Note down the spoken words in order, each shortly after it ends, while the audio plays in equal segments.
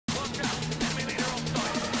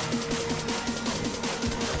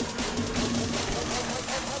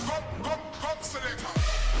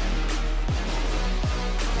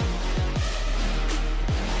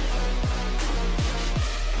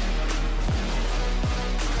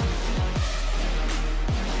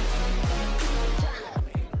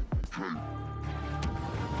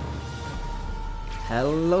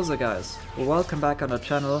Hello there guys, welcome back on the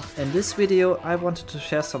channel. In this video I wanted to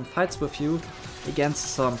share some fights with you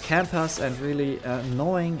against some campers and really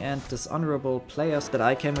annoying and dishonorable players that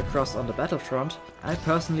I came across on the Battlefront. I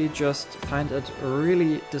personally just find it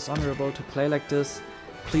really dishonorable to play like this.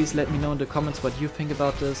 Please let me know in the comments what you think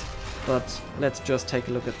about this, but let's just take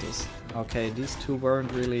a look at this. Okay, these two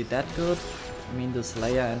weren't really that good. I mean, this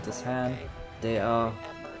Leia and this Han, they are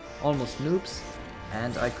almost noobs.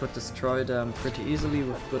 And I could destroy them pretty easily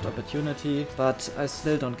with good opportunity, but I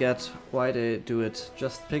still don't get why they do it.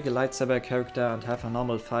 Just pick a lightsaber character and have a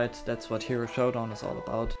normal fight, that's what Hero Showdown is all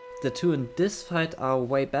about. The two in this fight are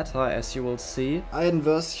way better, as you will see. Iden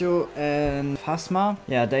Versio and Phasma,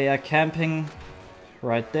 yeah, they are camping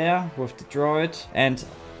right there with the droid, and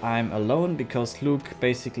I'm alone because Luke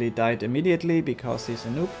basically died immediately because he's a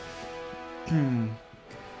noob.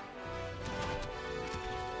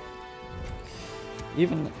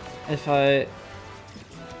 Even if I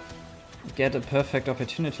get a perfect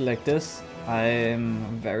opportunity like this,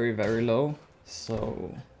 I'm very low,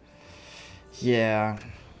 so yeah.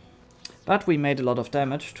 But we made a lot of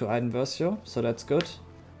damage to Iden Versio, so that's good.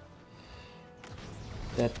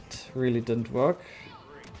 That really didn't work.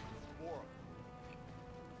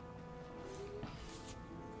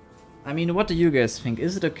 I mean, what do you guys think?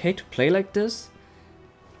 Is it okay to play like this?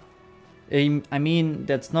 I mean,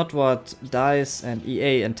 that's not what DICE and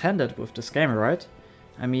EA intended with this game, right?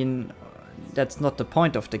 I mean, that's not the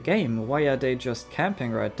point of the game. Why are they just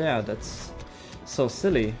camping right there? That's so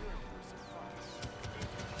silly.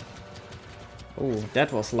 Oh,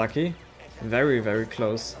 that was lucky. Very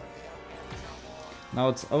close. Now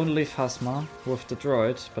it's only Phasma with the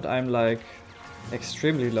droid, but I'm like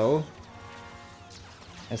extremely low.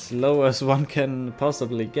 As low as one can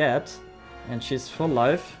possibly get. And she's full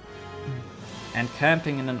life. And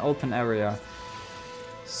camping in an open area.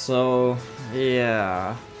 So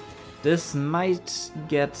yeah, this might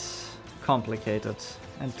get complicated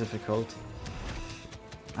and difficult.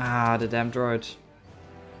 Ah, the damn droid.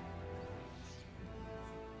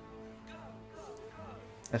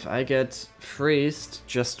 If I get freezed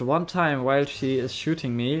just one time while she is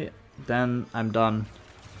shooting me, then I'm done.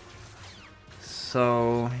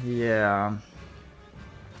 So yeah.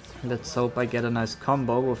 Let's hope I get a nice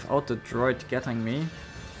combo without the droid getting me.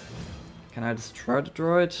 Can I destroy the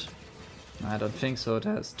droid? I don't think so, it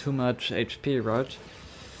has too much HP, right?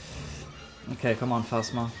 Okay, come on,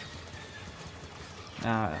 Phasma.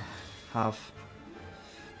 Half.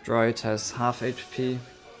 Droid has half HP.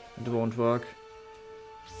 It won't work.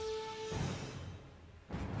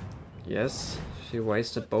 Yes, she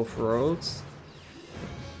wasted both rolls.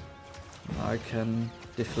 I can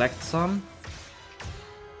deflect some.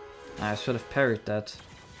 I should have parried that.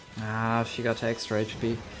 Ah, she got extra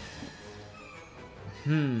HP.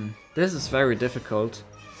 This is very difficult.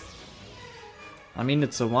 I mean,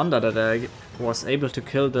 it's a wonder that I was able to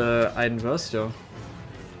kill the Iden Versio.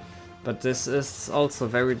 But this is also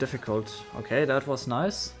very difficult. Okay, that was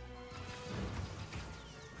nice.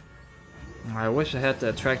 I wish I had the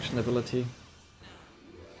attraction ability.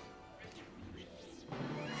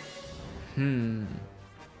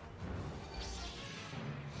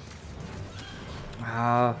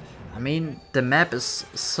 I mean, the map is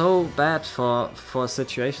so bad for a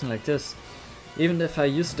situation like this. Even if I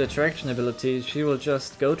use the attraction ability, she will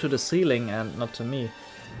just go to the ceiling and not to me.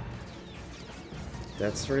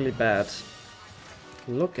 That's really bad.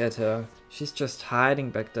 Look at her. She's just hiding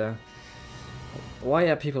back there. Why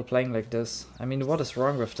are people playing like this? I mean, what is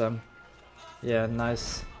wrong with them? Yeah,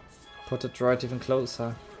 nice. Put the droid even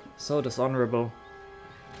closer. So dishonorable.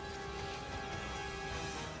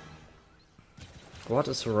 What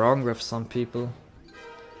is wrong with some people?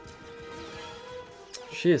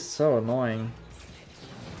 She is so annoying.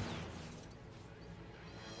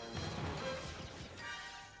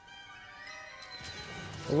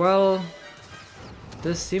 Well,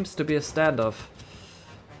 this seems to be a standoff.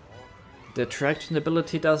 The attraction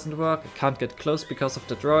ability doesn't work, I can't get close because of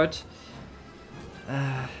the droid.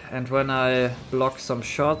 And when I block some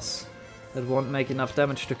shots, it won't make enough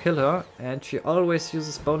damage to kill her, and she always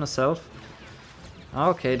uses bonus health.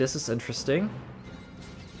 Okay, this is interesting.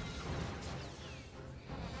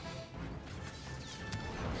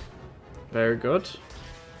 Very good.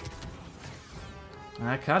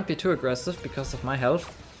 I can't be too aggressive because of my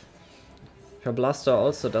health. Her blaster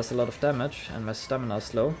also does a lot of damage and my stamina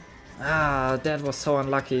is low. Ah, that was so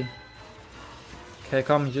unlucky. Okay,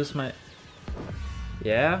 come, use my...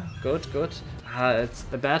 Yeah, good. It's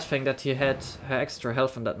a bad thing that he had her extra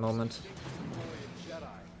health in that moment.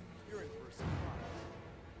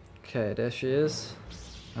 Okay, there she is.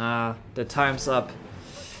 Ah, the time's up.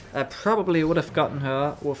 I probably would have gotten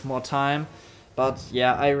her with more time, but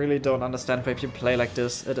yeah, I really don't understand why people play like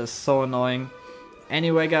this. It is so annoying.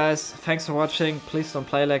 Anyway guys, thanks for watching, please don't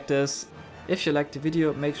play like this. If you liked the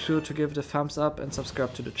video, make sure to give it a thumbs up and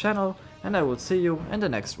subscribe to the channel, and I will see you in the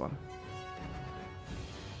next one.